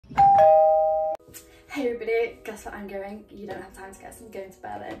Hey everybody, guess what I'm going? You don't have time to guess, I'm going to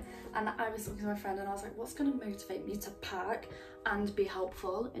Berlin. And I was talking to my friend and I was like, what's going to motivate me to pack and be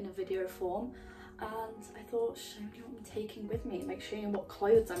helpful in a video form? And I thought, show you what I'm taking with me, like show you what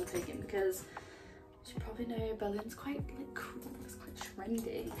clothes I'm taking, because as you probably know, Berlin's quite like cool, it's quite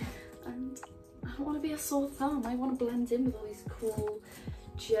trendy. And I don't want to be a sore thumb, I want to blend in with all these cool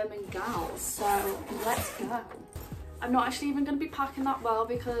German gals, so let's go. I'm not actually even going to be packing that well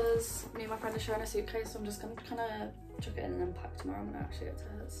because me and my friend are sharing a suitcase, so I'm just going to kind of chuck it in and then pack tomorrow when I actually get to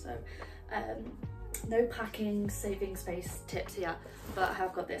hers. So no packing, saving space tips here, but I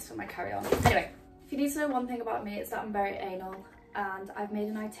have got this for my carry-on. Anyway, if you need to know one thing about me, it's that I'm very anal, and I've made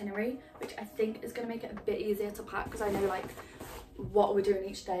an itinerary which I think is going to make it a bit easier to pack, because I know like what we're doing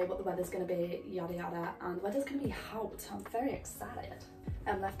each day, what the weather's going to be, yada yada, and the weather's going to be hot. I'm very excited.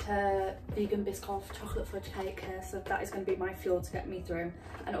 Left her vegan Biscoff chocolate fudge cake here, so that is going to be my fuel to get me through,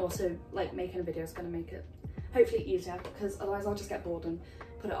 and also like making a video is going to make it hopefully easier, because otherwise I'll just get bored and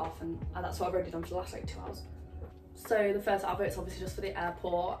put it off, and that's what I've already done for the last like 2 hours. So the first outfit is obviously just for the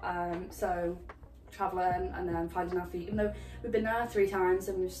airport, so travelling and then finding our feet, even though we've been there 3 times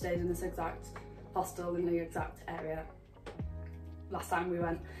and we've stayed in this exact hostel in the exact area last time we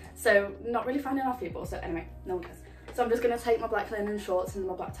went, so not really finding our feet, but also anyway, no one cares. So I'm just going to take my black linen shorts and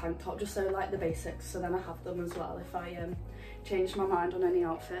my black tank top, just so like the basics, so then I have them as well if I change my mind on any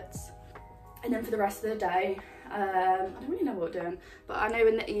outfits. And then for the rest of the day, I don't really know what we're doing, but I know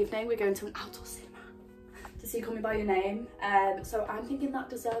in the evening we're going to an outdoor cinema to see Call Me By Your Name, so I'm thinking that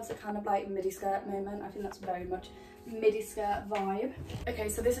deserves a kind of like midi skirt moment. I think that's very much midi skirt vibe. Okay,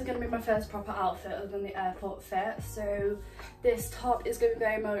 so this is going to be my first proper outfit other than the airport fit. So this top is going to be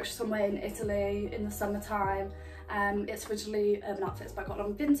very much somewhere in Italy in the summertime. It's originally Urban Outfitters, but I got it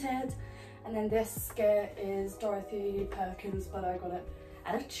on Vinted. And then this skirt is Dorothy Perkins, but I got it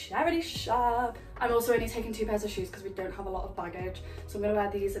at a charity shop. I'm also only taking 2 pairs of shoes because we don't have a lot of baggage, so I'm gonna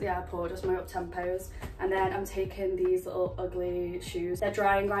wear these at the airport, just my up-tempos. And then I'm taking these little ugly shoes. They're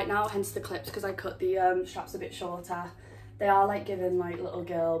drying right now, hence the clips, because I cut the straps a bit shorter. They are like giving like little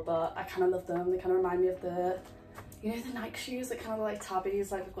girl, but I kind of love them. They kind of remind me of the, you know, the Nike shoes that kind of like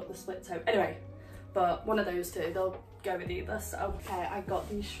tabbies, like we've got the split toe. Anyway, but one of those two, they'll go with either. So okay, I got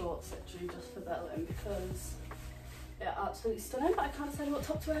these shorts literally just for Berlin because they're absolutely stunning, but I can't decide what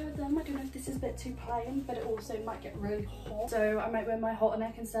top to wear with them. I don't know if this is a bit too plain, but it also might get really hot, so I might wear my halter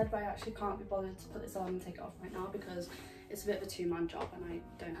neck instead, but I actually can't be bothered to put this on and take it off right now because it's a bit of a 2-man job and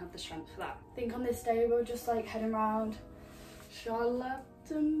I don't have the strength for that. I think on this day we're just like heading around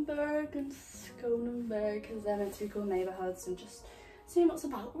Charlottenburg and Schonenberg, because they're meant to be cool neighbourhoods, and just seeing what's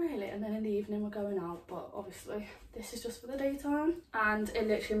about really. And then in the evening we're going out, but obviously this is just for the daytime, and it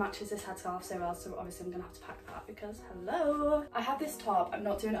literally matches this headscarf so well, so obviously I'm gonna have to pack that because hello. I have this top, I'm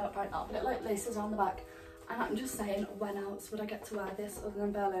not doing it up right now, but it like laces around the back, and I'm just saying, when else would I get to wear this other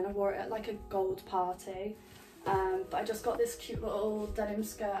than Berlin? I wore it at like a gold party, but I just got this cute little denim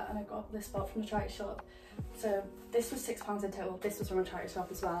skirt and I got this belt from the charity shop. So this was £6 in total, this was from a charity shop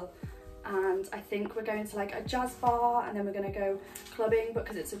as well. And I think we're going to like a jazz bar, and then we're going to go clubbing, but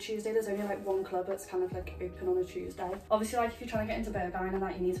because it's a Tuesday there's only like 1 club that's kind of like open on a Tuesday. Obviously like if you're trying to get into Berghain and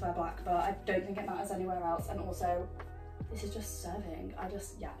that, you need to wear black, but I don't think it matters anywhere else. And also this is just serving,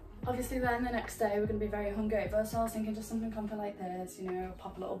 yeah. Obviously then the next day we're going to be very hungover, so I was thinking just something comfy like this, you know,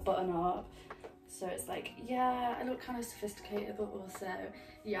 pop a little button up. So it's like, yeah, I look kind of sophisticated, but also,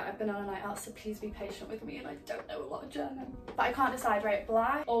 yeah, I've been on a night out, so please be patient with me, and I don't know a lot of German. But I can't decide, right,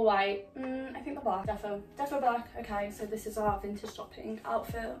 black or white? I think the black, defo black. Okay, so this is our vintage shopping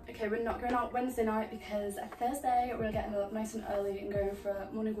outfit. Okay, we're not going out Wednesday night because Thursday we're getting up nice and early and going for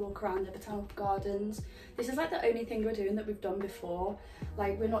a morning walk around the Botanical Gardens. This is like the only thing we're doing that we've done before.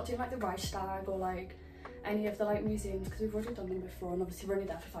 Like, we're not doing like the Reichstag or like any of the like museums, because we've already done them before, and obviously we're only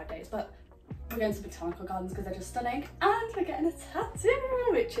there for 5 days, but we're going to the Botanical Gardens because they're just stunning, and we're getting a tattoo,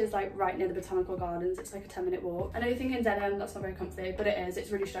 which is like right near the Botanical Gardens. It's like a 10-minute walk. I know you think in denim that's not very comfy, but it is.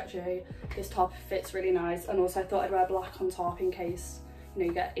 It's really stretchy. This top fits really nice, and also I thought I'd wear black on top in case, you know,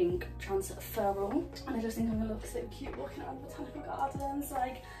 you get ink transferal. And I just think I'm gonna look so cute walking around the Botanical Gardens,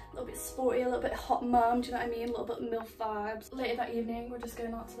 like a little bit sporty, a little bit hot mum, do you know what I mean? A little bit MILF vibes. Later that evening we're just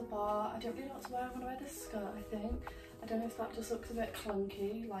going out to the bar. I don't really know what to wear. I'm gonna wear this skirt, I think. I don't know if that just looks a bit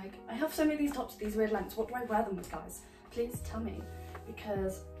clunky. Like, I have so many of these tops, these weird lengths. What do I wear them with, guys? Please tell me,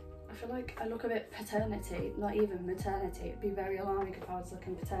 because I feel like I look a bit paternity, not even maternity. It'd be very alarming if I was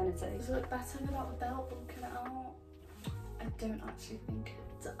looking paternity. Does it look better without the belt looking it out? I don't actually think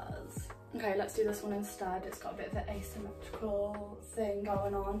it does. Okay, let's do this one instead. It's got a bit of an asymmetrical thing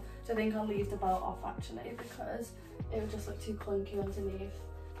going on. So I think I'll leave the belt off actually, because it would just look too clunky underneath.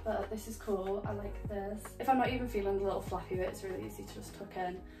 but this is cool. I like this. If I'm not even feeling a little flappy bit, it's really easy to just tuck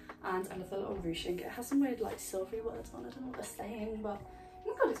in. And I love the little ruching. It has some weird like silvery words on it. I don't know what they're saying, but oh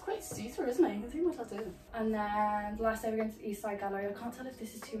my god, it's quite see-through, isn't it? You can see my tattoo. And then the last day we're going to the East Side Gallery. I can't tell if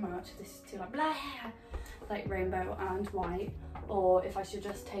this is too much, if this is too like blah, like rainbow and white, or if I should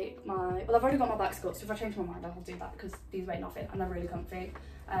just take my, well, I've already got my black skirts, so if I change my mind I'll do that, because these weigh nothing and they're really comfy.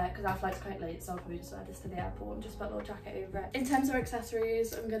 Because our flight's quite late, so I'll probably just wear this to the airport and just put a little jacket over it. In terms of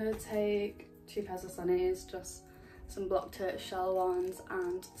accessories, I'm gonna take 2 pairs of sunnies, just some block tortoiseshell ones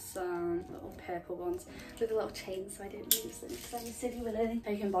and some little purple ones with a little chain so I don't lose them because I'm silly Willy.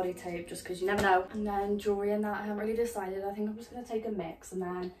 Taking body tape just because you never know. And then jewellery and that, I haven't really decided. I think I'm just going to take a mix and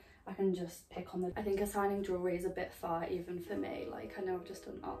then I can just pick on the... I think assigning jewellery is a bit far even for me. Like, I know I've just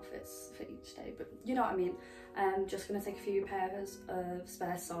done outfits for each day, but you know what I mean. I'm just going to take a few pairs of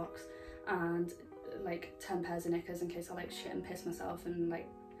spare socks and like 10 pairs of knickers in case I like shit and piss myself and like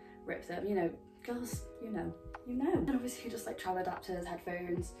rip them, you know. Girls, you know. And obviously just like travel adapters,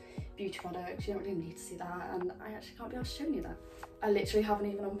 headphones, beauty products. You don't really need to see that, and I actually can't be able to show you that. I literally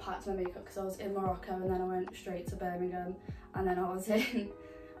haven't even unpacked my makeup because I was in Morocco and then I went straight to Birmingham and then I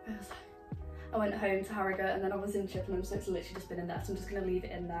went home to Harrogate and then I was in Chippenham, so it's literally just been in there, so I'm just going to leave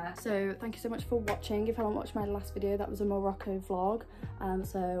it in there. So thank you so much for watching. If you haven't watched my last video, that was a Morocco vlog,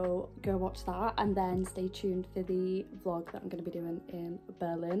 so go watch that and then stay tuned for the vlog that I'm going to be doing in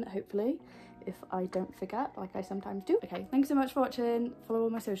Berlin, hopefully, if I don't forget like I sometimes do. Okay, thanks so much for watching. Follow all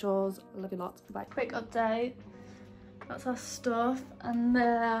my socials. I love you lots. Bye. Quick update, that's our stuff, and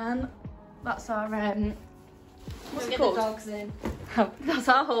then that's our what's it called? The dogs in. That's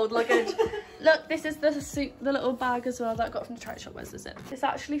our hold luggage. Look, this is the suit, the little bag as well that I got from the track shop. Where's it? This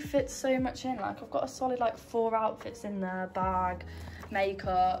actually fits so much in. Like, I've got a solid like 4 outfits in there, bag,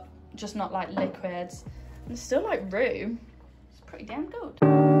 makeup, just not like liquids. And there's still like room. It's pretty damn good.